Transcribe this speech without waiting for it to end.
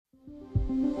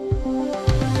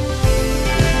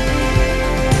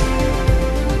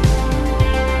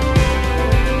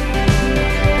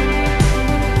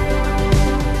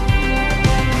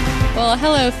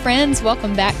hello, friends.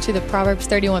 Welcome back to the Proverbs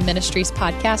 31 Ministries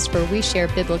podcast, where we share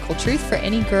biblical truth for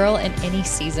any girl in any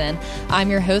season.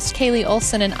 I'm your host, Kaylee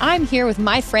Olson, and I'm here with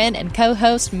my friend and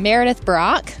co-host, Meredith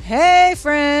Brock. Hey,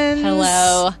 friends.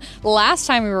 Hello. Last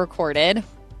time we recorded,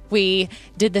 we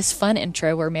did this fun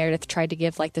intro where Meredith tried to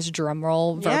give like this drum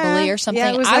roll verbally or something.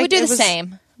 Yeah, I would do the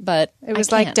same. But it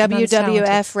was like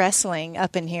WWF wrestling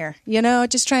up in here,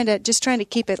 just trying to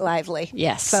keep it lively.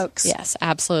 Yes, folks. Yes,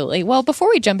 absolutely. Well, before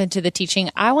we jump into the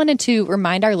teaching, I wanted to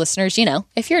remind our listeners,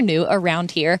 if you're new around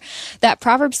here, that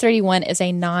Proverbs 31 is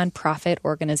a nonprofit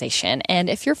organization. And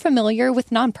if you're familiar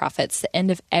with nonprofits, the end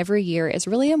of every year is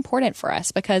really important for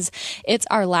us because it's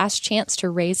our last chance to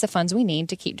raise the funds we need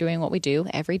to keep doing what we do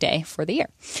every day for the year.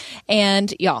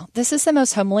 And y'all, this is the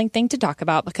most humbling thing to talk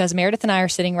about because Meredith and I are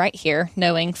sitting right here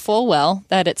knowing full well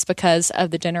that it's because of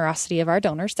the generosity of our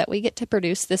donors that we get to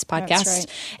produce this podcast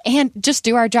and just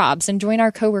do our jobs and join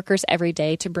our coworkers every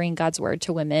day to bring God's word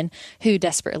to women who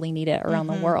desperately need it around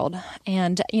the world.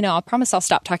 And, I promise I'll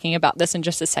stop talking about this in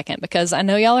just a second because I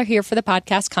know y'all are here for the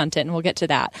podcast content and we'll get to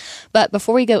that. But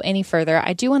before we go any further,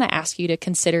 I do want to ask you to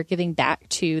consider giving back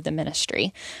to the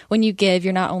ministry. When you give,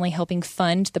 you're not only helping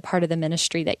fund the part of the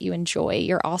ministry that you enjoy,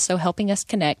 you're also helping us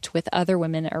connect with other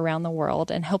women around the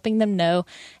world and helping them know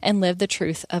and live the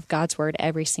truth of God's word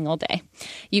every single day.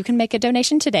 You can make a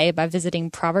donation today by visiting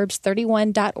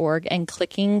proverbs31.org and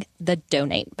clicking the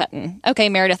donate button. Okay,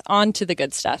 Meredith, on to the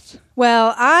good stuff.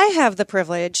 Well, I have the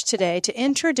privilege today to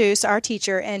introduce our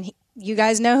teacher, and you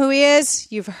guys know who he is.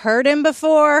 You've heard him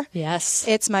before. Yes.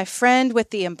 It's my friend with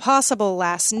the impossible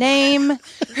last name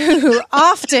who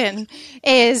often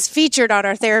is featured on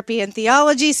our therapy and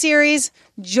theology series,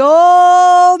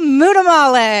 Joel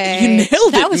Mutamale. You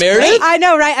nailed it, Meredith. Great. I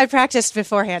know, right? I practiced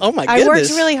beforehand. Oh, my goodness. I worked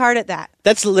really hard at that.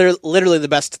 That's literally the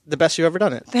best you've ever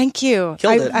done it. Thank you.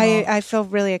 Killed it. I feel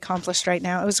really accomplished right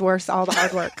now. It was worth all the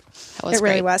hard work. It really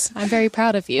great. was. I'm very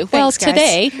proud of you. Thanks, guys.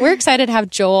 Today we're excited to have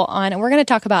Joel on, and we're going to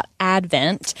talk about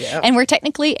Advent. Yeah. And we're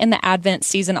technically in the Advent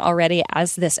season already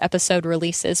as this episode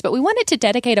releases, but we wanted to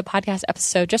dedicate a podcast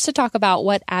episode just to talk about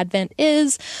what Advent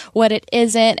is, what it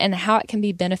isn't, and how it can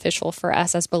be beneficial for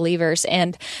us as believers.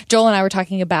 And Joel and I were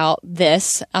talking about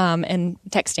this and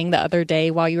texting the other day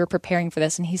while you were preparing for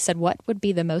this, and he said, what would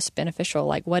be the most beneficial?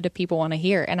 Like, what do people want to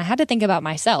hear? And I had to think about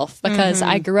myself because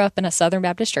I grew up in a Southern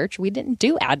Baptist church. We didn't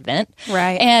do Advent.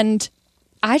 Right. And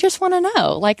I just want to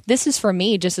know, like, this is for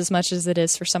me just as much as it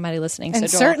is for somebody listening. And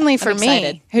so Joel, certainly for I'm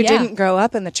excited. me, who didn't grow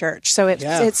up in the church. So it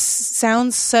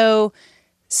sounds so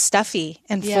stuffy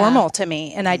and formal to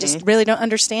me, and I just really don't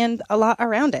understand a lot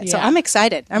around it. So I'm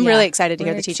excied. I'm really excited to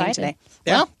hear the teaching today.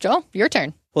 Yeah. Well, Joel, your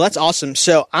turn. Well, that's awesome.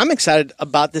 So I'm excited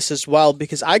about this as well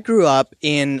because I grew up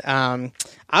in,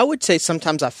 I would say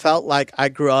sometimes I felt like I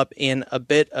grew up in a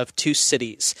bit of two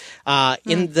cities.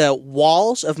 In the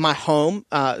walls of my home,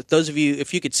 those of you,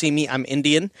 if you could see me, I'm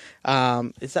Indian.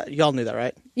 Is that, y'all knew that,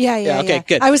 right? Yeah. Okay,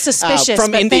 good. I was suspicious,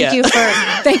 from but India.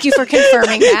 thank you for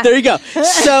confirming that. There you go.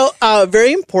 So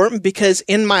very important because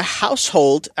in my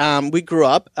household, we grew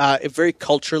up very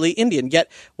culturally Indian.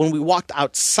 Yet when we walked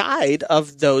outside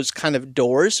of those kind of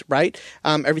doors, right,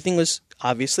 everything was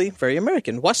obviously very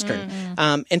American, Western.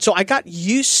 And so I got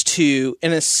used to,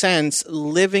 in a sense,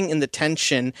 living in the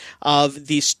tension of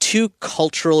these two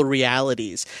cultural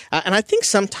realities. And I think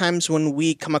sometimes when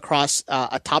we come across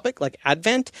a topic like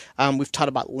Advent, we've taught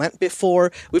about Lent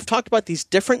before, we've talked about these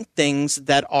different things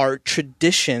that are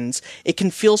traditions, it can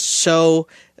feel so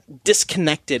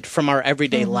disconnected from our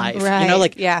everyday life.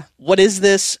 Right. What is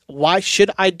this? Why should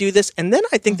I do this? And then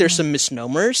I think there's some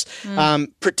misnomers,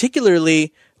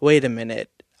 particularly, wait a minute,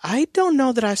 I don't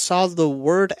know that I saw the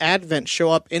word Advent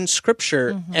show up in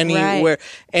Scripture anywhere. Right.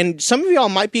 And some of y'all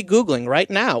might be Googling right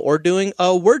now or doing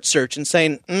a word search and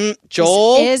saying,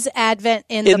 Joel. Is Advent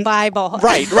in the Bible?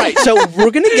 Right. So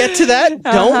we're going to get to that.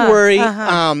 Don't worry.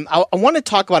 I want to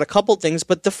talk about a couple things,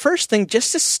 but the first thing,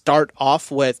 just to start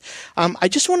off with, I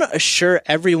just want to assure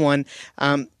everyone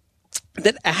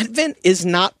that Advent is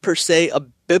not per se a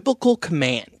biblical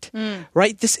command,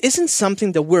 right? This isn't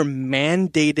something that we're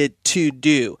mandated to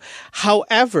do.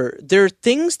 However, there are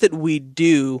things that we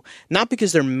do, not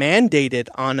because they're mandated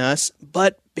on us,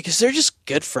 but because they're just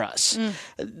good for us.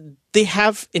 They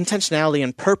have intentionality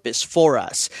and purpose for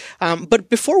us. But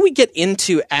before we get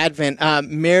into Advent,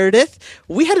 Meredith,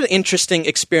 we had an interesting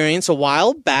experience a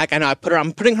while back. I know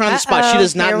I'm putting her on the spot. She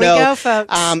does not know. Here we go,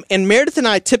 folks. And Meredith and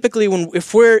I typically,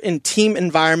 if we're in team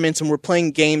environments and we're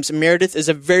playing games, Meredith is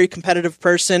a very competitive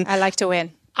person. I like to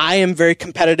win. I am very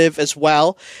competitive as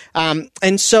well.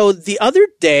 And so the other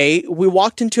day, we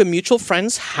walked into a mutual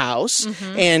friend's house,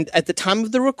 and at the time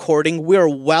of the recording, we are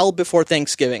well before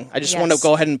Thanksgiving. I just want to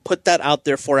go ahead and put that out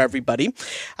there for everybody.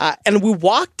 And we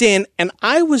walked in, and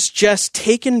I was just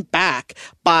taken back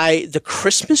by the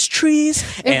Christmas trees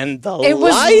and the lights. It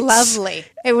was lovely.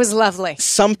 It was lovely.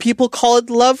 Some people call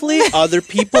it lovely. Other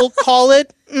people call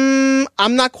it,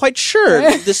 I'm not quite sure.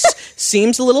 This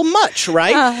seems a little much,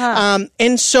 right?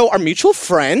 And so our mutual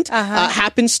friend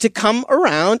happens to come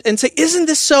around and say, isn't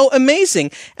this so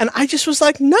amazing? And I just was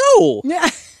like, no.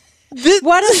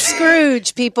 What a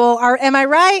Scrooge, people. Am I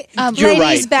right? You're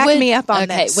Ladies, right. back me up on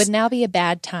this. Would now be a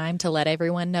bad time to let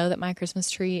everyone know that my Christmas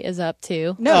tree is up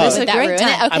too? No, it's a Would that great ruin time.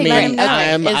 it? Okay, I mean, great.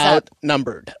 I'm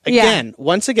outnumbered. Again,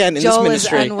 once again, in Joel this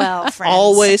ministry. is unwell, friends.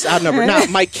 Always outnumbered. Now,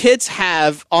 my kids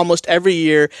have almost every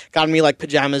year gotten me like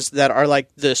pajamas that are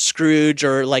like the Scrooge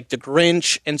or like the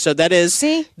Grinch. And so that is,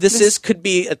 this could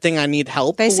be a thing I need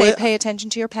help They say with. pay attention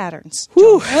to your patterns.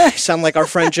 Whew, sound like our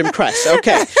friend Jim Kress.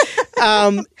 Okay.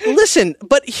 Listen,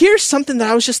 but here's something that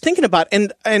I was just thinking about,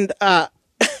 and I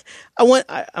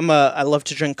love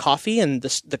to drink coffee, and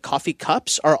the coffee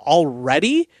cups are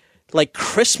already like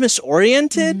Christmas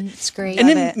oriented. It's great.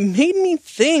 And it made me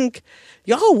think,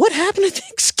 y'all, what happened to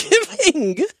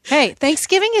Thanksgiving? Hey,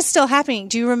 Thanksgiving is still happening.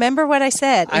 Do you remember what I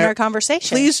said in our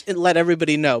conversation? Please let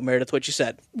everybody know, Meredith, what you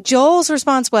said. Joel's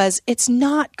response was, it's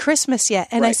not Christmas yet.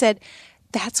 And I said,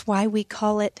 that's why we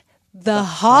call it the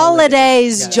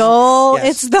holidays, Yes. Joel. Yes.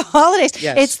 It's the holidays.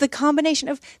 Yes. It's the combination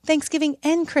of Thanksgiving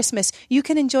and Christmas. You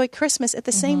can enjoy Christmas at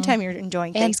the same time you're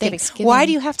enjoying Thanksgiving. Why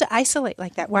do you have to isolate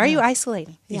like that? Why are you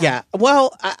isolating? Yeah.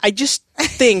 Well, I just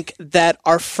think that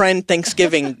our friend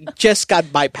Thanksgiving just got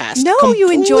bypassed. No, completely.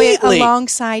 you enjoy it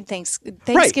alongside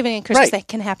Thanksgiving and Christmas. They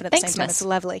can happen at the same time. Thanksmas. It's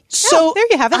lovely. So there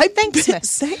you have it.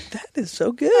 Thanksmas. That is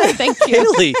so good. Thank you.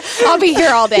 Haley. I'll be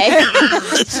here all day.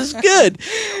 This is good.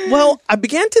 Well, I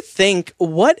began to think,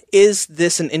 what is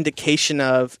this an indication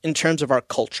of in terms of our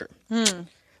culture?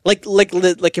 Like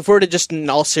if we were to just in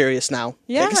all serious now,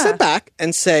 take a step back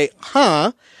and say,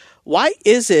 why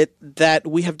is it that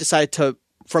we have decided to,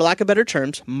 for lack of better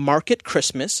terms, market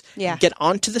Christmas, get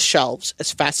onto the shelves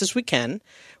as fast as we can?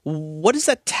 What is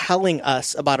that telling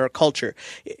us about our culture?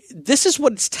 This is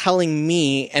what it's telling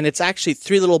me, and it's actually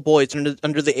 3 little boys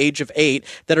under the age of 8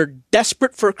 that are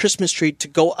desperate for a Christmas tree to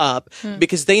go up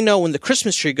because they know when the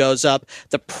Christmas tree goes up,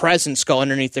 the presents go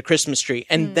underneath the Christmas tree.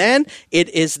 And then it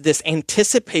is this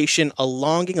anticipation, a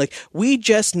longing, like we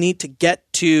just need to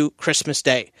get to Christmas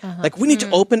Day. Like we need to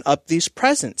open up these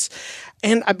presents.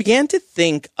 And I began to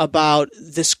think about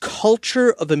this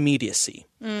culture of immediacy.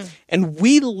 And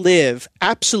we live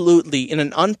absolutely in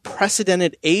an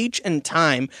unprecedented age and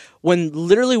time when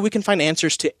literally we can find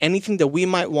answers to anything that we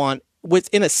might want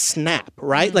within a snap,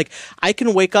 right? Like I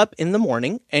can wake up in the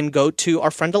morning and go to our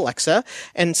friend Alexa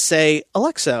and say,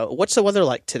 Alexa, what's the weather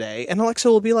like today? And Alexa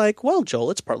will be like, well,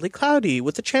 Joel, it's partly cloudy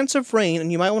with a chance of rain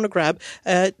and you might want to grab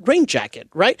a rain jacket,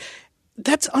 right?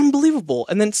 That's unbelievable.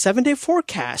 And then 7-day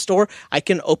forecast. Or I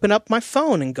can open up my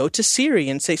phone and go to Siri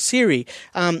and say, Siri,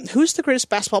 who's the greatest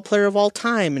basketball player of all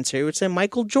time? And Siri would say,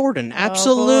 Michael Jordan.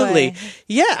 Absolutely.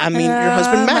 Yeah. I mean, your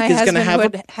husband Mac is going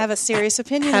to have a serious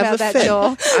opinion about that,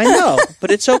 Joel. I know, but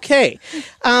it's okay.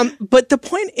 But the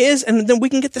point is, and then we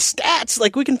can get the stats.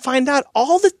 Like we can find out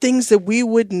all the things that we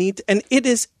would need. And it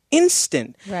is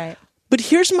instant. Right. But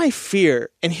here's my fear,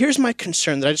 and here's my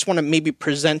concern that I just want to maybe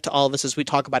present to all of us as we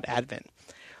talk about Advent.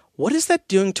 What is that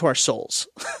doing to our souls?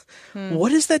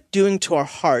 What is that doing to our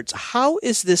hearts? How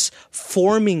is this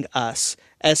forming us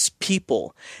as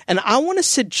people? And I want to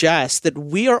suggest that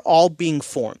we are all being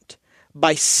formed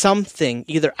by something,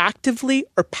 either actively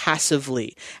or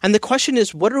passively. And the question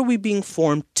is, what are we being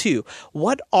formed to?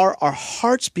 What are our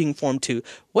hearts being formed to?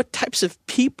 What types of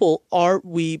people are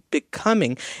we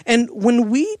becoming? And when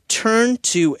we turn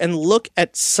to and look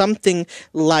at something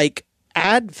like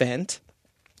Advent,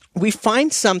 we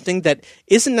find something that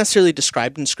isn't necessarily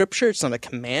described in Scripture. It's not a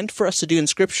command for us to do in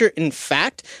Scripture. In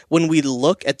fact, when we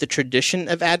look at the tradition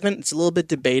of Advent, it's a little bit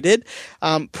debated.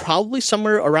 Probably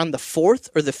somewhere around the 4th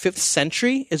or the 5th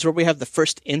century is where we have the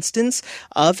first instance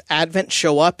of Advent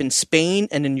show up in Spain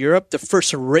and in Europe. The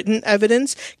first written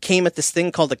evidence came at this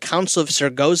thing called the Council of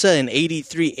Zaragoza in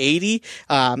 8380.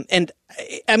 And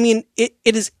I mean, it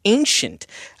is ancient.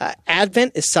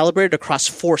 Advent is celebrated across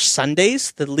 4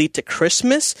 Sundays that lead to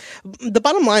Christmas. The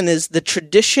bottom line is the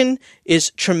tradition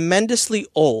is tremendously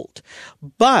old.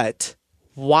 But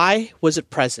why was it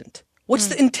present? What's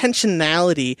the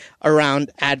intentionality around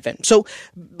Advent? So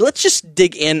let's just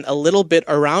dig in a little bit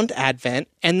around Advent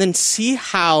and then see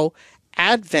how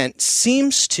Advent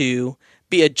seems to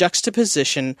be a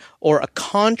juxtaposition or a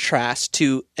contrast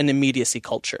to an immediacy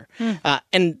culture.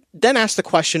 And then ask the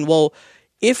question, well,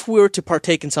 if we were to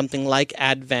partake in something like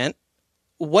Advent,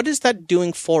 what is that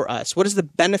doing for us? What is the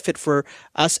benefit for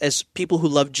us as people who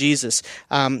love Jesus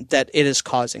that it is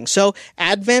causing? So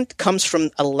Advent comes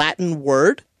from a Latin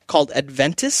word called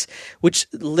Adventus, which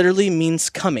literally means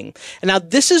coming. And now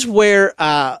this is where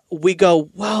we go,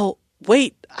 well,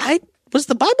 wait, was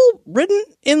the Bible written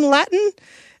in Latin?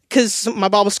 Because my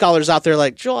Bible scholars out there are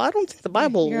like, Joel, I don't think the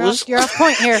Bible was... You're off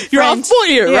point here, You're off point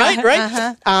here, yeah,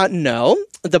 right? No,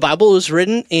 the Bible was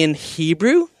written in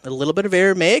Hebrew, a little bit of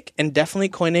Aramaic, and definitely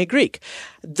Koine Greek.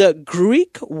 The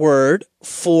Greek word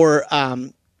for...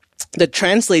 that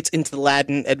translates into the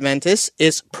Latin Adventus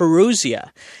is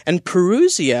parousia. And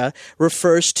parousia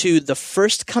refers to the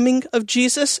first coming of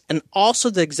Jesus and also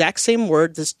the exact same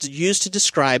word that's used to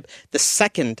describe the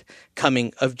second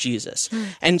coming of Jesus.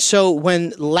 And so when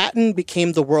Latin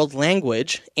became the world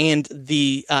language and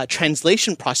the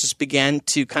translation process began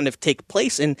to kind of take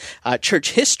place in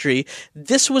church history,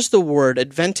 this was the word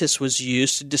Adventus was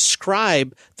used to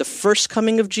describe the first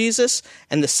coming of Jesus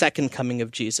and the second coming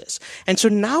of Jesus. And so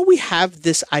now we have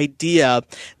this idea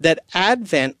that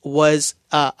Advent was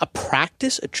a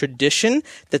practice, a tradition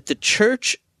that the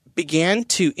church began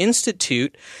to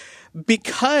institute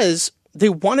because they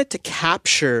wanted to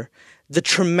capture the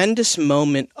tremendous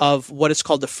moment of what is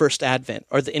called the first advent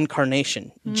or the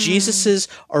incarnation, Jesus's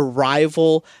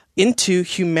arrival into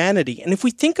humanity. And if we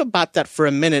think about that for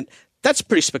a minute, that's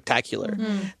pretty spectacular.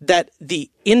 That the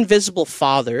invisible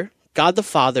Father, God the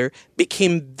Father,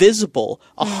 became visible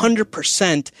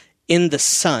 100% in the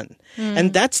Son.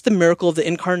 And that's the miracle of the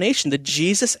incarnation, that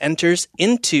Jesus enters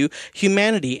into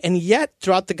humanity. And yet,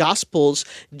 throughout the Gospels,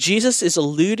 Jesus is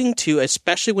alluding to,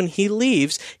 especially when he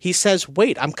leaves, he says,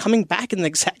 wait, I'm coming back in the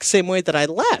exact same way that I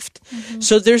left.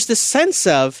 So there's this sense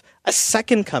of a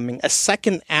second coming, a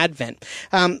second advent.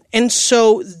 And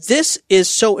so this is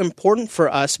so important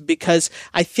for us because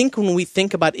I think when we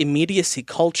think about immediacy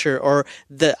culture or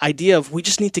the idea of we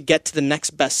just need to get to the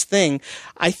next best thing,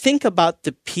 I think about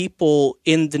the people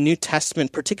in the New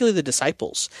Testament, particularly the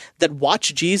disciples, that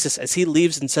watch Jesus as he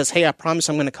leaves and says, hey, I promise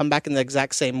I'm going to come back in the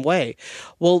exact same way.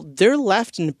 Well, they're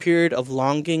left in a period of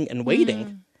longing and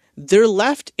waiting. They're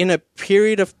left in a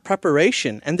period of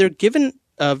preparation, and they're given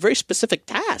a very specific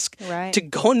task to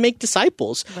go and make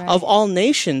disciples of all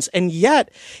nations. And yet,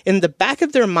 in the back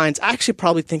of their minds, I actually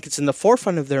probably think it's in the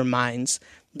forefront of their minds,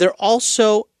 they're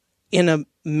also in a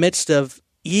midst of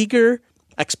eager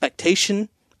expectation,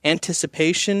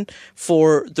 anticipation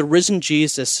for the risen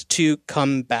Jesus to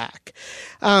come back.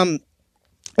 And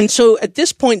so at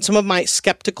this point, some of my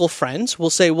skeptical friends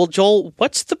will say, well, Joel,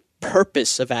 what's the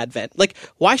purpose of Advent? Like,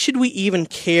 why should we even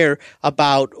care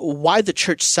about why the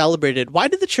church celebrated? Why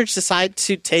did the church decide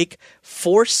to take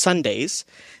 4 Sundays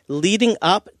leading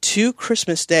up to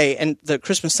Christmas Day and the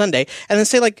Christmas Sunday and then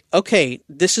say, like, okay,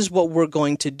 this is what we're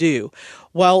going to do?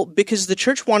 Well, because the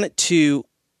church wanted to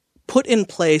put in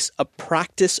place a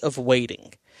practice of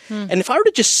waiting. And if I were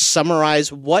to just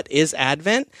summarize what is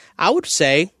Advent, I would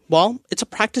say, well, it's a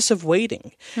practice of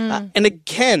waiting. And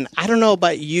again, I don't know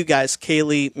about you guys,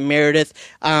 Kaylee, Meredith.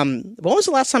 When was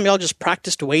the last time y'all just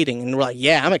practiced waiting? And we're like,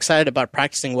 yeah, I'm excited about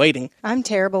practicing waiting. I'm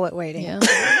terrible at waiting. Yeah.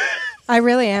 I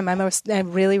really am. I'm a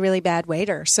really, really bad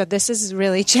waiter. So this is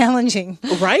really challenging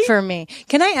for me.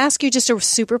 Can I ask you just a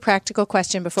super practical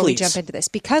question before we jump into this?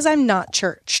 Because I'm not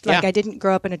churched, like I didn't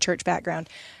grow up in a church background,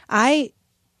 I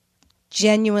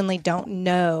genuinely don't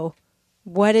know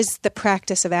what is the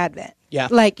practice of Advent. Yeah.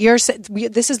 Like this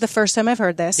is the first time I've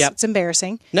heard this. Yep. It's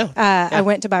embarrassing. No. I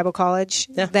went to Bible college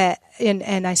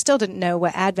and I still didn't know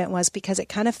what Advent was because it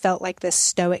kind of felt like this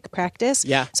stoic practice.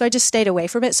 Yeah. So I just stayed away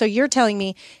from it. So you're telling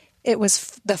me it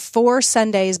was the 4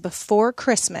 Sundays before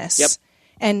Christmas. Yep.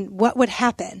 And what would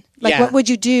happen? Like, what would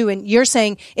you do? And you're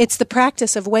saying it's the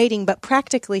practice of waiting, but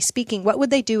practically speaking, what would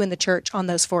they do in the church on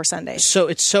those 4 Sundays? So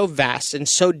it's so vast and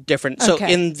so different. So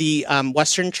in the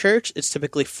Western church, it's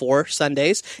typically 4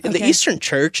 Sundays. In the Eastern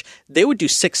church, they would do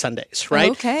 6 Sundays,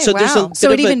 right? Okay, so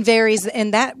so it even varies in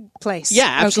that place.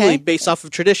 Yeah, absolutely, based off of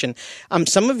tradition.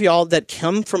 Some of y'all that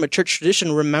come from a church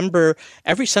tradition remember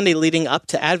every Sunday leading up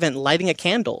to Advent lighting a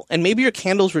candle. And maybe your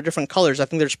candles were different colors. I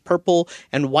think there's purple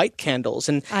and white candles.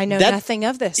 And I know nothing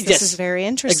of this. This is very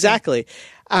interesting. Exactly.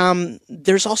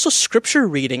 There's also scripture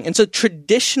reading. And so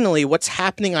traditionally what's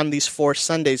happening on these 4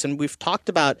 Sundays, and we've talked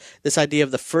about this idea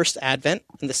of the first Advent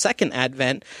and the second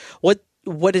Advent,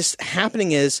 what is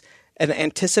happening is an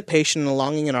anticipation and a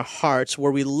longing in our hearts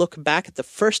where we look back at the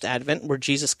first Advent where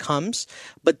Jesus comes,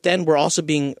 but then we're also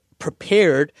being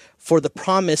prepared for the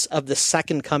promise of the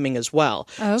second coming as well.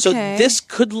 Okay. So this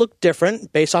could look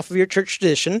different based off of your church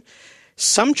tradition.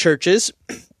 Some churches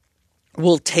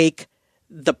will take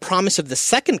the promise of the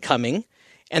second coming,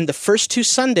 and the first 2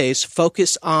 Sundays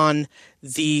focus on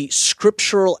the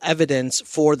scriptural evidence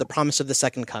for the promise of the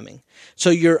second coming. So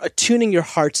you're attuning your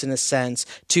hearts, in a sense,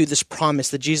 to this promise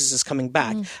that Jesus is coming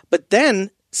back. But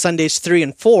then Sundays 3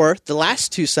 and 4, the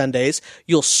last 2 Sundays,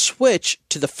 you'll switch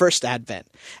to the first Advent.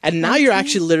 And now you're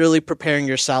actually literally preparing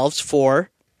yourselves for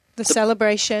the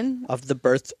celebration of the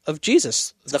birth of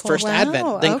Jesus, the first Wow,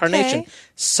 Advent, the incarnation. okay.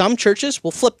 Some churches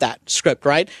will flip that script,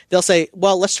 right? They'll say,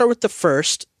 well, let's start with the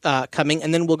first coming,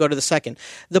 and then we'll go to the second.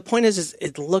 The point is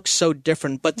it looks so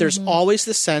different, but there's always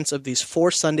the sense of these 4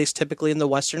 Sundays, typically in the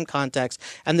Western context,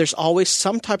 and there's always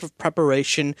some type of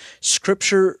preparation,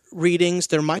 scripture readings.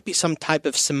 There might be some type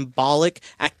of symbolic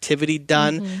activity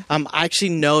done. I actually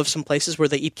know of some places where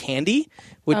they eat candy,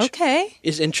 which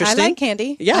is interesting. I like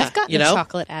candy. Yeah, I've gotten a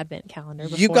chocolate advent calendar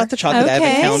before. You got the chocolate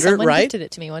advent calendar, Someone right? gifted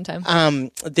it to me one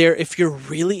time. If you're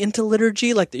really into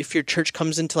liturgy, like if your church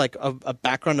comes into like a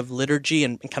background of liturgy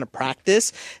and kind of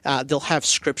practice, they'll have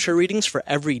scripture readings for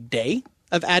every day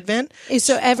of Advent.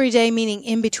 So every day meaning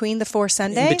in between the 4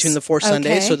 Sundays? In between the 4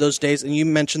 Sundays. Okay. So those days, and you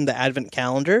mentioned the Advent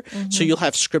calendar. So you'll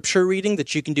have scripture reading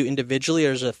that you can do individually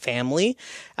or as a family.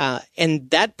 And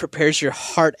that prepares your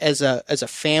heart as a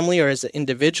family or as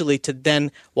individually to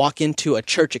then walk into a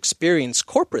church experience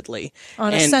corporately.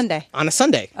 On a Sunday. On a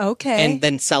Sunday. Okay. And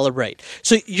then celebrate.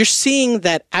 So you're seeing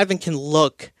that Advent can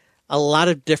look a lot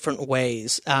of different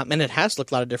ways, and it has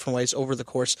looked a lot of different ways over the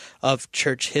course of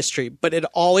church history, but it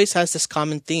always has this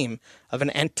common theme of an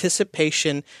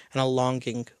anticipation and a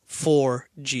longing for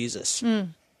Jesus.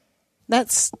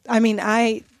 Because I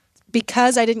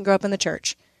didn't grow up in the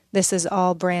church, this is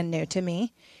all brand new to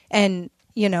me. And,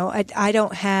 I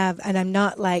don't have, and I'm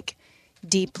not like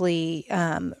deeply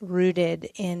rooted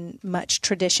in much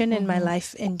tradition in my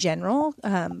life in general,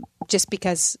 just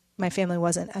because my family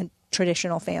wasn't a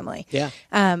traditional family. Yeah.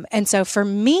 And so for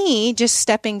me, just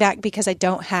stepping back because I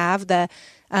don't have the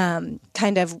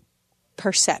kind of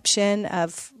perception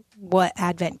of what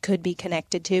Advent could be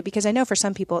connected to, because I know for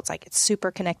some people it's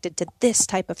super connected to this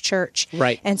type of church.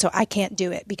 Right. And so I can't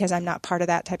do it because I'm not part of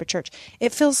that type of church.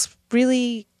 It feels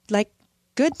really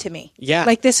good to me.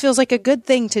 Yeah. This feels like a good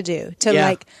thing to do,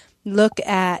 to look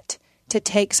at, to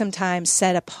take some time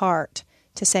set apart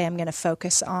to say, I'm going to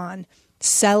focus on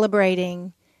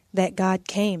celebrating that God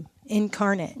came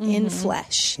incarnate in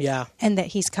flesh, and that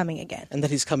He's coming again.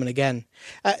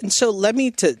 And so let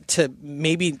me to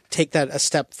maybe take that a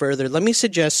step further. Let me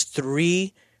suggest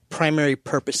 3 primary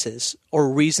purposes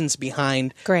or reasons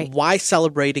behind why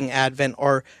celebrating Advent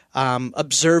or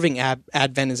observing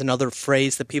Advent is another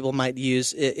phrase that people might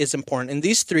use is important. And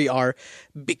these 3 are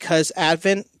because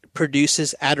Advent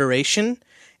produces adoration,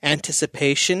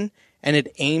 anticipation, and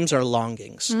it aims our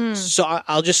longings. So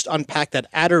I'll just unpack that.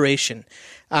 Adoration.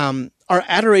 Our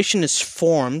adoration is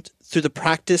formed through the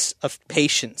practice of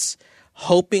patience,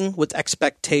 hoping with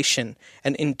expectation,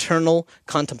 and internal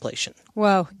contemplation.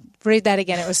 Whoa. Read that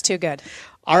again. It was too good.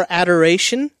 Our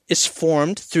adoration is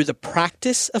formed through the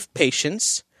practice of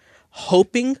patience,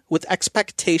 hoping with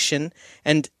expectation,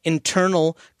 and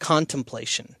internal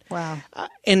contemplation. Wow.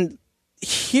 And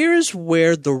here's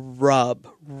where the rub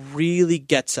really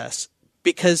gets us.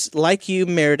 Because like you,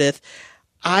 Meredith,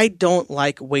 I don't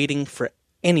like waiting for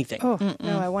anything. Oh,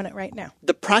 no, I want it right now.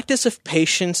 The practice of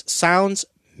patience sounds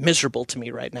miserable to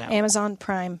me right now. Amazon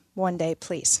Prime one day,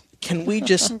 please. Can we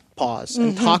just pause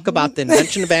and talk about the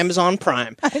invention of Amazon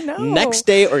Prime? I know. Next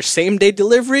day or same day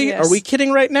delivery? Yes. Are we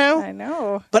kidding right now? I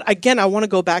know. But again, I want to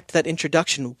go back to that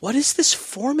introduction. What is this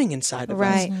forming inside of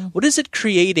us? What is it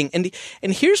creating? And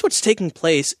here's what's taking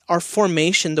place. Our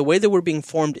formation, the way that we're being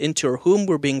formed into or whom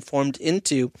we're being formed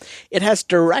into, it has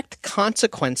direct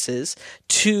consequences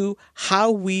to how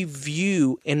we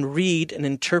view and read and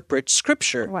interpret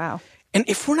Scripture. Wow. And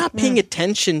if we're not paying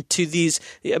attention to these,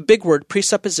 a big word,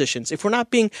 presuppositions, if we're not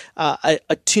being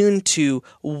attuned to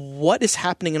what is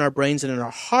happening in our brains and in our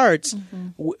hearts,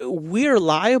 we're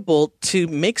liable to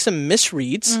make some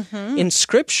misreads in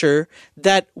Scripture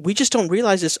that we just don't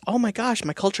realize is, oh my gosh,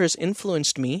 my culture has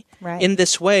influenced me in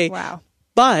this way. Wow.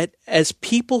 But as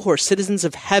people who are citizens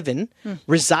of heaven,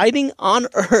 residing on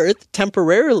earth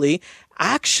temporarily,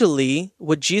 actually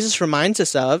what Jesus reminds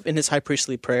us of in his high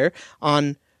priestly prayer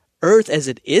on earth as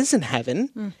it is in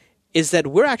heaven is that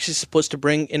we're actually supposed to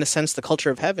bring, in a sense, the culture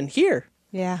of heaven here.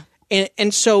 Yeah.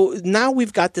 And so now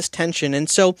we've got this tension. And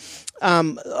so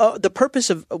one of the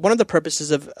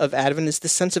purposes of Advent is the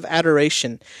sense of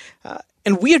adoration.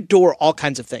 And we adore all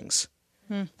kinds of things.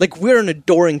 Like we're an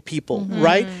adoring people,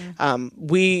 right?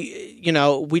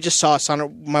 We just saw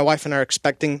my wife and I are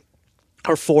expecting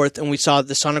our fourth, and we saw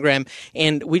the sonogram,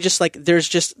 and we just there's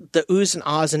just the oohs and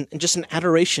ahs and just an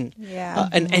adoration,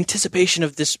 an anticipation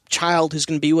of this child who's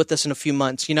going to be with us in a few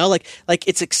months. Like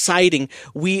it's exciting.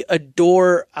 We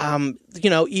adore,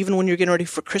 even when you're getting ready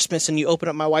for Christmas and you open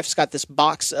up, my wife's got this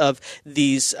box of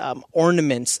these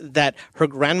ornaments that her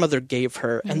grandmother gave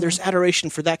her, and there's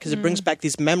adoration for that because it brings back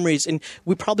these memories. And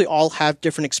we probably all have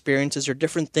different experiences or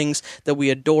different things that we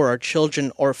adore, our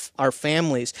children or our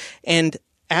families, and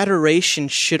adoration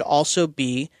should also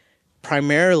be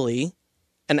primarily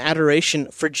an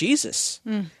adoration for Jesus,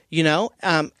 and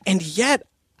yet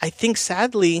I think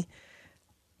sadly,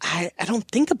 I don't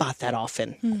think about that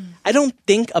often. I don't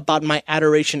think about my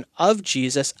adoration of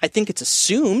Jesus. I think it's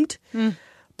assumed,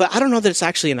 but I don't know that it's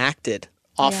actually enacted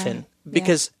often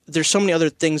because there's so many other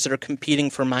things that are competing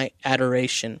for my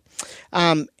adoration.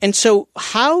 And so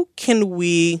how can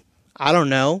we,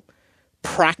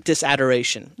 practice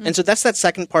adoration? And so that's that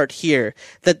second part here,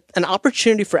 that an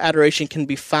opportunity for adoration can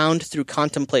be found through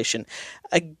contemplation.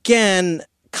 Again,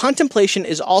 contemplation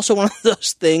is also one of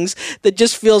those things that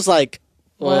just feels like,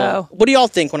 whoa. What do y'all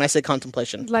think when I say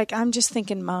contemplation? Like, I'm just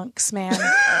thinking monks, man.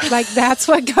 Like, that's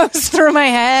what goes through my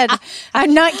head.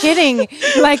 I'm not kidding.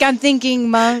 Like, I'm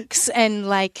thinking monks and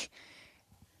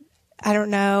I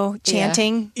don't know,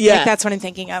 chanting. Yeah. Like, that's what I'm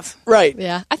thinking of. Right.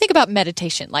 Yeah. I think about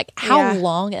meditation. Like, how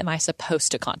long am I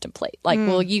supposed to contemplate? Like,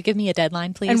 will you give me a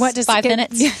deadline, please? And what does 5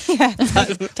 minutes?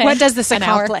 10, what does this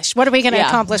accomplish? What are we going to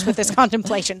accomplish with this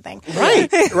contemplation thing? Right.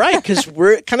 Because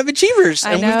we're kind of achievers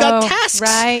and we've got tasks.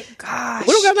 Right. Gosh.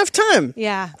 We don't got enough time.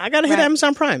 Yeah. I got to hit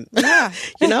Amazon Prime. Yeah.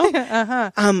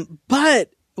 But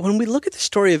when we look at the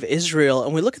story of Israel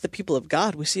and we look at the people of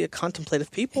God, we see a contemplative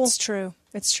people. It's true.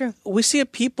 It's true. We see a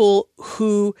people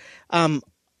who, they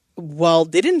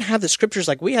didn't have the scriptures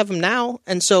like we have them now.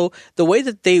 And so the way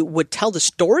that they would tell the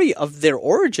story of their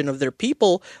origin, of their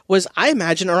people, was, I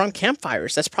imagine, around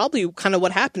campfires. That's probably kind of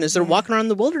what happened is they're walking around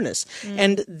the wilderness.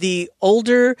 And the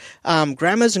older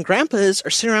grandmas and grandpas are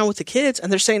sitting around with the kids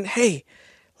and they're saying, hey,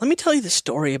 let me tell you the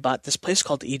story about this place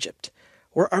called Egypt,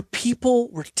 where our people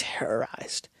were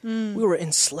terrorized. We were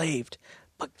enslaved.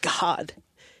 But God,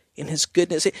 in his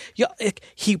goodness,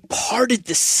 he parted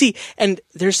the sea. And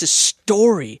there's this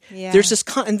story. Yeah. There's this,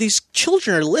 and these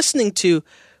children are listening to,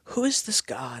 who is this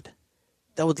God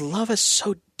that would love us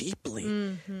so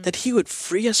deeply, that he would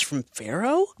free us from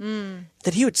Pharaoh,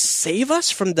 that he would save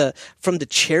us from the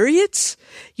chariots,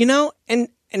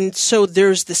 And so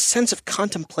there's this sense of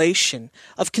contemplation,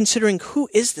 of considering, who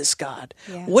is this God?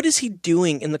 Yeah. What is he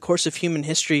doing in the course of human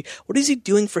history? What is he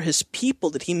doing for his people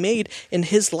that he made in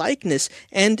his likeness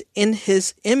and in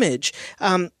his image?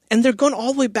 And they're going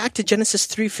all the way back to Genesis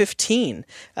 3:15.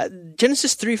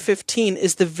 Genesis 3:15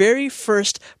 is the very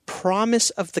first promise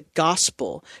of the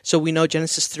gospel. So we know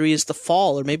Genesis 3 is the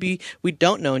fall, or maybe we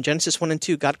don't know. In Genesis 1 and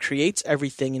 2, God creates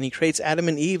everything, and he creates Adam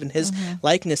and Eve in his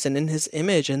likeness and in his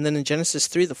image. And then in Genesis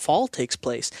 3, the fall takes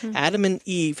place. Adam and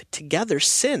Eve together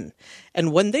sin.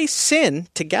 And when they sin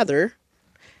together,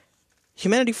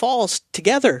 humanity falls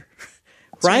together,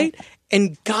 right?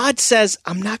 And God says,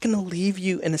 I'm not going to leave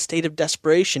you in a state of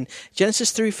desperation.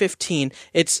 Genesis 3:15,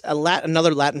 it's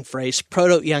another Latin phrase,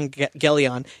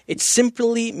 proto-evangelion. It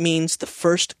simply means the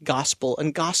first gospel,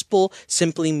 and gospel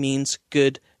simply means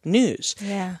good news.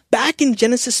 Yeah. Back in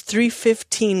Genesis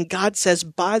 3:15, God says,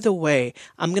 by the way,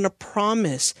 I'm going to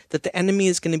promise that the enemy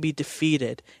is going to be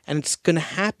defeated, and it's going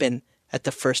to happen at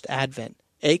the first advent,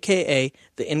 a.k.a.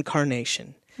 the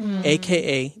incarnation.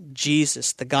 A.k.a.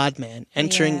 Jesus, the God-man,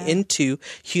 entering into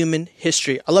human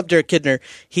history. I love Derek Kidner.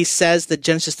 He says that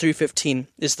Genesis 3:15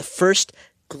 is the first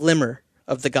glimmer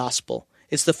of the gospel.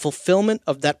 It's the fulfillment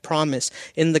of that promise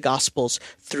in the Gospels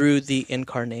through the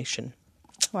incarnation.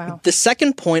 Wow. The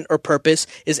second point or purpose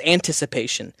is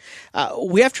anticipation.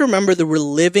 We have to remember that we're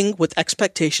living with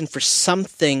expectation for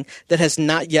something that has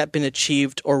not yet been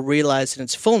achieved or realized in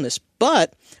its fullness.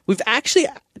 But we've actually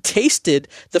tasted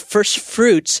the first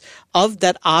fruits of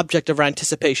that object of our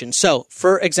anticipation. So,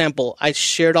 for example, I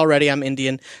shared already, I'm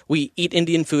Indian. We eat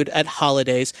Indian food at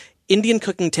holidays. Indian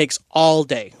cooking takes all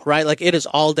day, right? Like, it is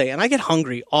all day, and I get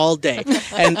hungry all day,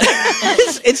 and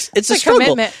it's a struggle.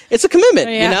 Commitment. It's a commitment,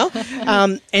 you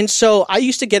know. And so I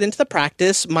used to get into the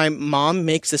practice. My mom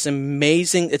makes this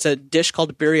amazing. It's a dish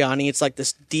called biryani. It's like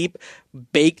this deep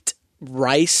baked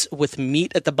rice with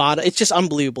meat at the bottom. It's just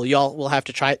unbelievable. Y'all will have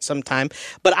to try it sometime.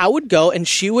 But I would go, and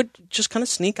she would just kind of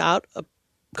sneak out a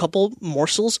couple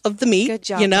morsels of the meat. Good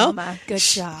job, you know? Mama. Good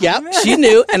job. Yeah, she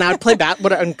knew. And I'd play bat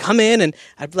and come in, and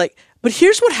I'd be like, but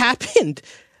here's what happened.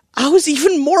 I was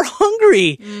even more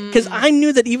hungry because I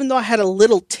knew that even though I had a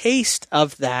little taste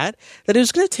of that it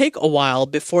was going to take a while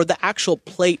before the actual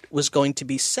plate was going to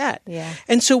be set. Yeah.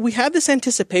 And so we have this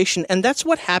anticipation, and that's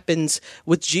what happens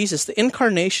with Jesus. The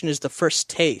incarnation is the first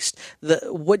taste.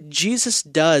 What Jesus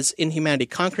does in humanity,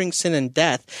 conquering sin and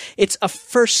death, it's a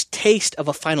first taste of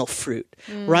a final fruit,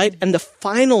 right? And the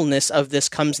finalness of this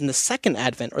comes in the second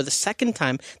advent, or the second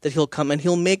time that he'll come, and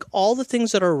he'll make all the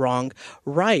things that are wrong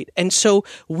right. And so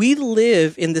we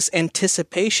live in this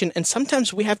anticipation, and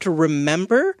sometimes we have to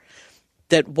remember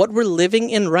that what we're living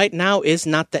in right now is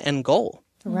not the end goal.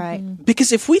 Right.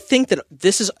 Because if we think that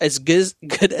this is as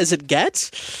good as it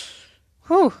gets,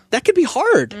 that could be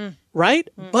hard, right?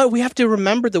 But we have to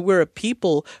remember that we're a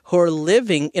people who are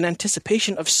living in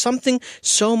anticipation of something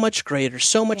so much greater,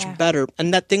 so much better,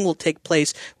 and that thing will take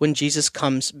place when Jesus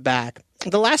comes back.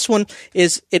 The last one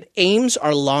is it aims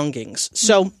our longings.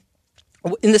 So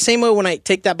in the same way when I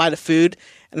take that bite of food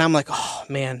and I'm like, oh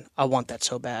man, I want that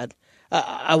so bad.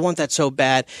 I want that so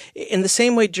bad. In the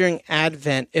same way during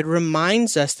Advent, it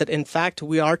reminds us that in fact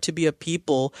we are to be a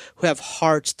people who have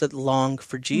hearts that long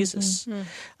for Jesus.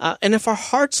 And if our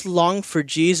hearts long for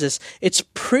Jesus, it's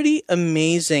pretty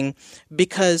amazing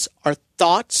because our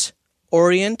thoughts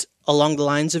orient along the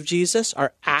lines of Jesus.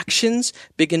 Our actions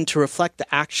begin to reflect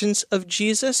the actions of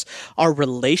Jesus. Our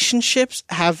relationships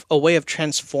have a way of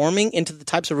transforming into the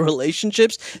types of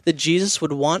relationships that Jesus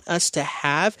would want us to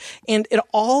have. And it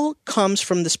all comes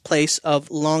from this place of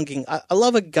longing. I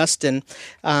love Augustine.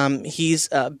 He's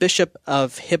a bishop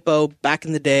of Hippo back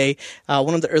in the day,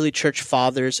 one of the early church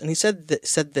fathers. And he said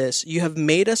this, "You have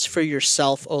made us for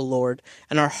yourself, O Lord,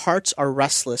 and our hearts are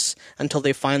restless until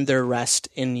they find their rest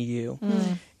in you."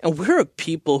 And we're a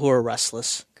people who are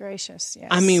restless. Gracious, yes.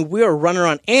 I mean, we are running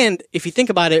around. And if you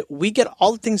think about it, we get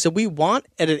all the things that we want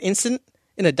at an instant,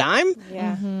 in a dime.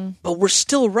 Yeah. But we're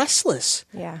still restless.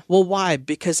 Yeah. Well, why?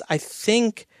 Because I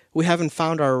think we haven't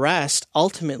found our rest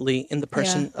ultimately in the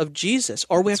person of Jesus.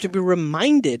 Or we have to be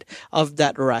reminded of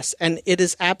that rest. And it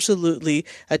is absolutely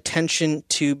a tension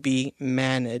to be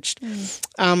managed.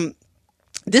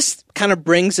 This kind of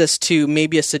brings us to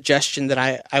maybe a suggestion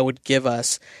that I would give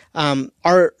us.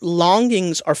 Our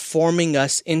longings are forming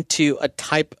us into a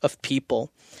type of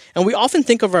people. And we often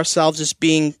think of ourselves as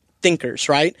being thinkers,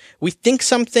 right? We think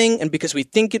something, and because we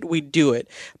think it, we do it.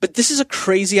 But this is a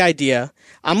crazy idea.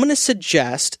 I'm going to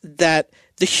suggest that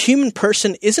the human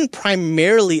person isn't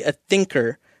primarily a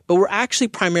thinker, but we're actually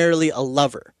primarily a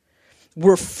lover.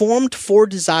 We're formed for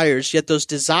desires, yet those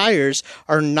desires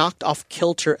are knocked off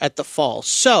kilter at the fall.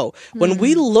 So when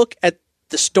we look at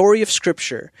the story of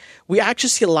Scripture, we actually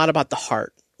see a lot about the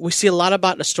heart. We see a lot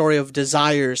about a story of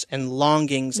desires and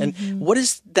longings and what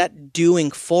is that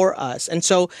doing for us. And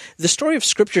so the story of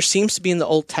Scripture seems to be in the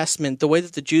Old Testament. The way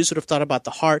that the Jews would have thought about the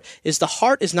heart is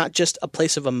not just a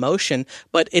place of emotion,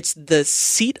 but it's the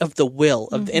seat of the will,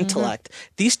 of the intellect.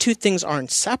 These two things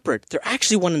aren't separate. They're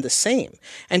actually one and the same.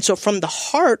 And so from the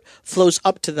heart flows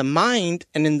up to the mind,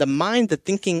 and in the mind, the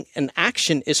thinking and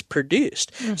action is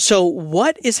produced. So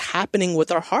what is happening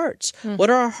with our hearts? What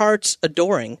are our hearts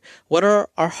adoring? What are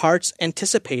our hearts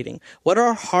anticipating? What are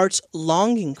our hearts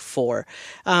longing for?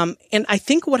 And I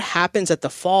think what happens at the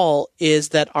fall is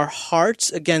that our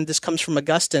hearts, again, this comes from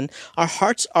Augustine, our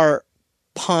hearts are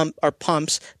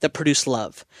pumps that produce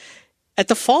love. At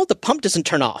the fall, the pump doesn't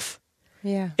turn off.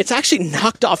 Yeah. It's actually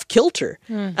knocked off kilter.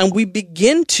 And we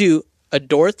begin to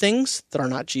adore things that are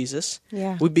not Jesus.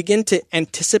 Yeah. We begin to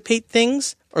anticipate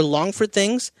things or long for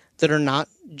things that are not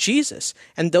Jesus.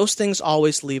 And those things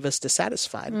always leave us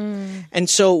dissatisfied. And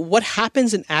so what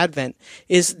happens in Advent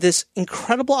is this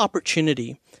incredible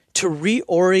opportunity to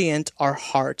reorient our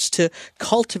hearts, to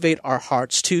cultivate our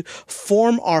hearts, to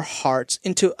form our hearts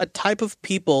into a type of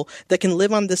people that can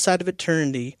live on this side of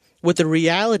eternity with the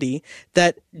reality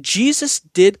that Jesus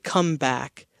did come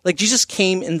back. Like Jesus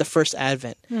came in the first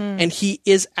Advent, and he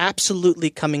is absolutely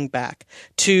coming back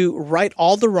to right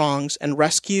all the wrongs and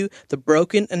rescue the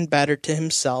broken and battered to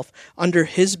himself under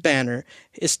his banner,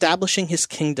 establishing his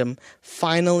kingdom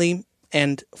finally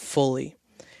and fully.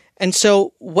 And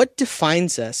so what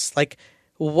defines us? Like,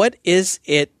 what is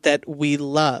it that we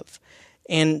love?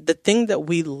 And the thing that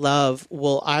we love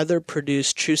will either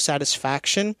produce true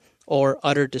satisfaction or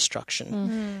utter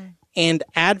destruction. And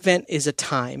Advent is a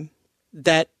time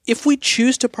that if we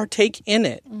choose to partake in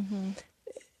it,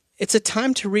 it's a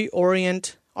time to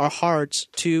reorient our hearts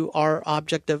to our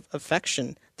object of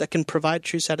affection that can provide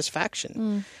true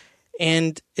satisfaction.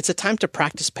 And it's a time to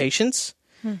practice patience.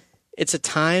 It's a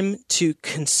time to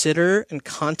consider and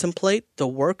contemplate the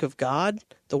work of God,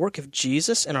 the work of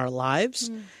Jesus in our lives.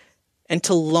 and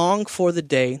to long for the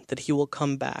day that he will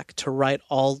come back to right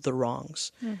all the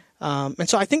wrongs. And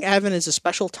so I think Advent is a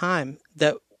special time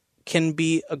that can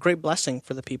be a great blessing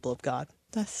for the people of God.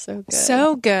 That's so good.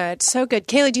 So good. So good.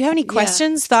 Kaylee, do you have any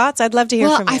questions, thoughts? I'd love to hear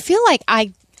from you. I feel like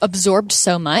I absorbed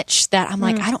so much that I'm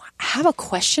like, I don't have a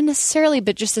question necessarily,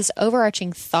 but just this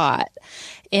overarching thought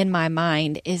in my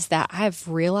mind is that I've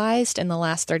realized in the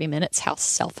last 30 minutes how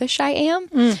selfish I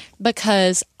am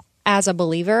because as a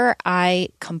believer, I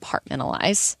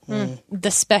compartmentalize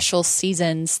the special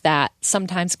seasons that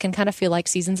sometimes can kind of feel like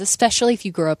seasons, especially if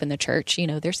you grow up in the church. You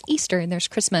know, there's Easter and there's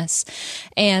Christmas.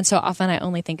 And so often I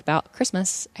only think about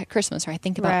Christmas at Christmas, or I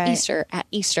think about Easter at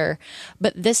Easter.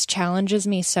 But this challenges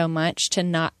me so much to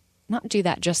not do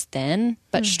that just then,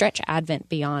 but stretch Advent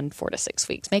beyond 4 to 6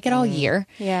 weeks. Make it all year.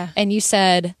 Yeah. And you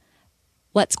said,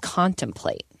 let's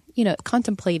contemplate,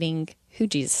 contemplating who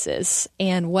Jesus is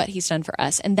and what he's done for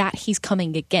us and that he's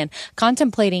coming again.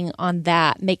 Contemplating on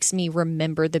that makes me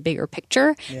remember the bigger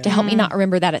picture to help me not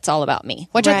remember that it's all about me,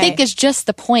 which I think is just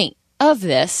the point of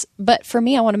this. But for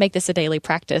me, I want to make this a daily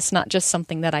practice, not just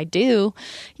something that I do,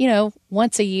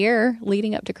 once a year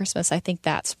leading up to Christmas. I think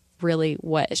that's really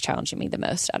what is challenging me the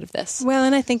most out of this. Well,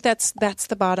 and I think that's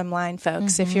the bottom line,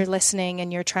 folks. If you're listening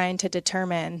and you're trying to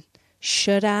determine,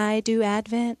 should I do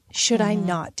Advent? Should I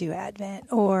not do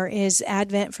Advent? Or is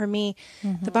Advent for me?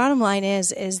 The bottom line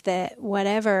is that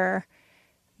whatever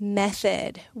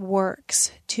method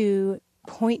works to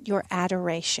point your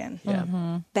adoration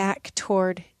back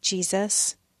toward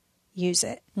Jesus, use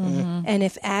it. And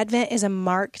if Advent is a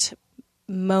marked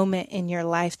moment in your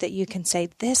life that you can say,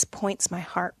 this points my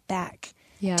heart back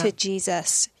to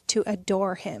Jesus, to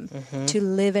adore him, to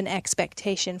live in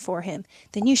expectation for him,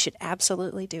 then you should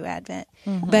absolutely do Advent.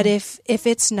 But if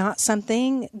it's not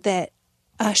something that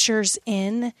ushers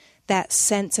in that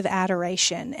sense of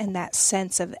adoration and that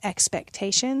sense of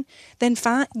expectation, then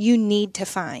you need to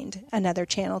find another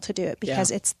channel to do it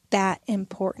because it's that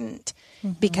important.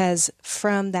 Because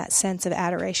from that sense of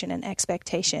adoration and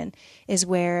expectation is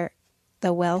where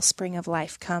the wellspring of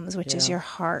life comes, which is your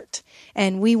heart.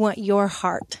 And we want your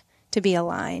heart to be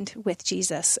aligned with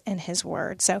Jesus and his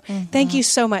word. So thank you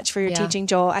so much for your teaching,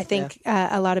 Joel. I think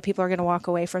a lot of people are going to walk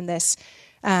away from this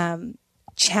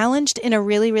challenged in a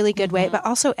really, really good way, but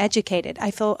also educated.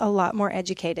 I feel a lot more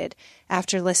educated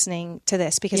after listening to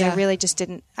this because I really just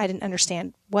didn't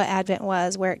understand what Advent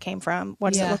was, where it came from,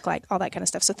 what does it look like, all that kind of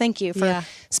stuff. So thank you for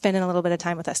spending a little bit of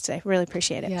time with us today. Really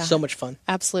appreciate it. Yeah. So much fun.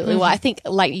 Absolutely. Well, I think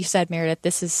like you said, Meredith,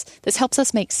 this helps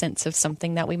us make sense of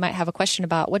something that we might have a question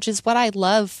about, which is what I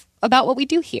love about what we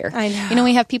do here. I know.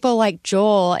 We have people like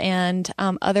Joel and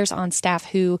others on staff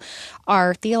who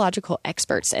are theological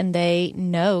experts, and they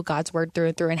know God's word through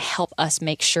and through and help us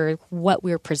make sure what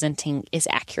we're presenting is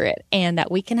accurate and that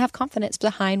we can have confidence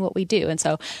behind what we do. And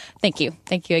so thank you.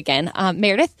 Thank you again.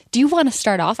 Meredith, do you want to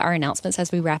start off our announcements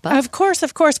as we wrap up? Of course.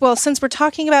 Well, since we're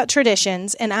talking about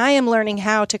traditions and I am learning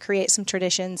how to create some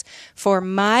traditions for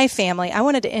my family, I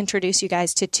wanted to introduce you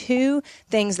guys to 2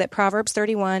 things that Proverbs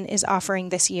 31 is offering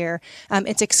this year.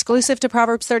 It's exclusive to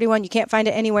Proverbs 31. You can't find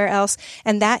it anywhere else.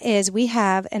 And that is, we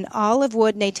have an olive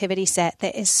wood nativity set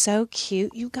that is so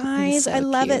cute, you guys. I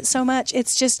love it so much.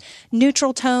 It's just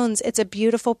neutral tones. It's a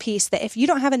beautiful piece that if you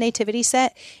don't have a nativity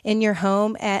set in your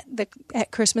home at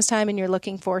Christmas time and you're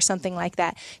looking for something like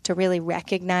that to really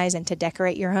recognize and to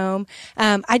decorate your home,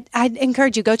 I'd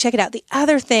encourage you, go check it out. The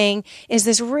other thing is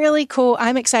this really cool,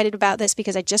 I'm excited about this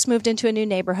because I just moved into a new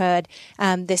neighborhood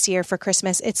this year for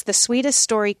Christmas. It's the Sweetest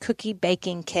Story Cookie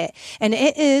Baking Kit. And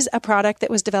it is a product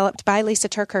that was developed by Lisa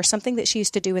Turker, something that she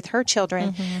used to do with her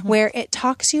children, where it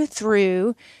talks you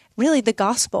through really the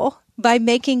gospel by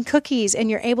making cookies,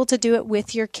 and you're able to do it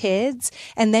with your kids.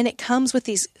 And then it comes with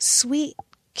these sweet,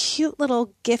 cute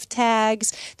little gift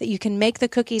tags that you can make the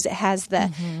cookies. It has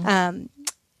the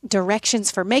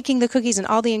directions for making the cookies and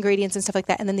all the ingredients and stuff like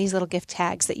that. And then these little gift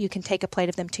tags that you can take a plate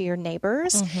of them to your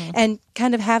neighbors and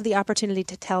kind of have the opportunity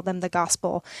to tell them the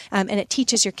gospel. And it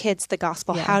teaches your kids the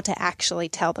gospel, how to actually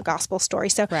tell the gospel story.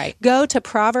 So go to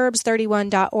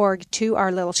proverbs31.org to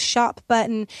our little shop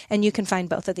button, and you can find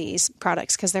both of these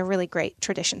products because they're really great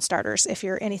tradition starters if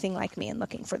you're anything like me and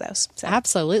looking for those. So.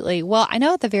 Absolutely. Well, I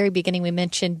know at the very beginning we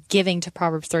mentioned giving to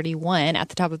Proverbs 31 at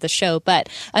the top of the show, but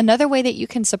another way that you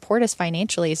can support us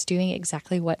financially is doing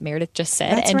exactly what Meredith just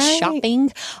said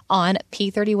shopping on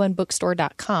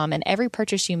p31bookstore.com. And every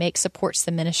purchase you make supports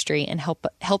the ministry and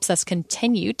helps us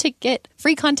continue to get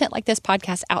free content like this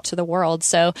podcast out to the world.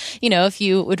 So, if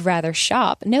you would rather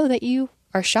shop, know that you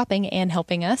are shopping and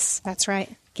helping us. That's right.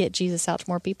 get Jesus out to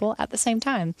more people at the same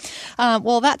time.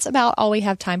 Well, that's about all we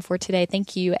have time for today.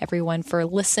 Thank you, everyone, for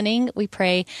listening. We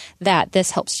pray that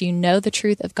this helps you know the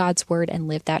truth of God's word and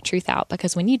live that truth out,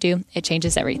 because when you do, it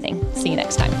changes everything. See you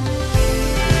next time.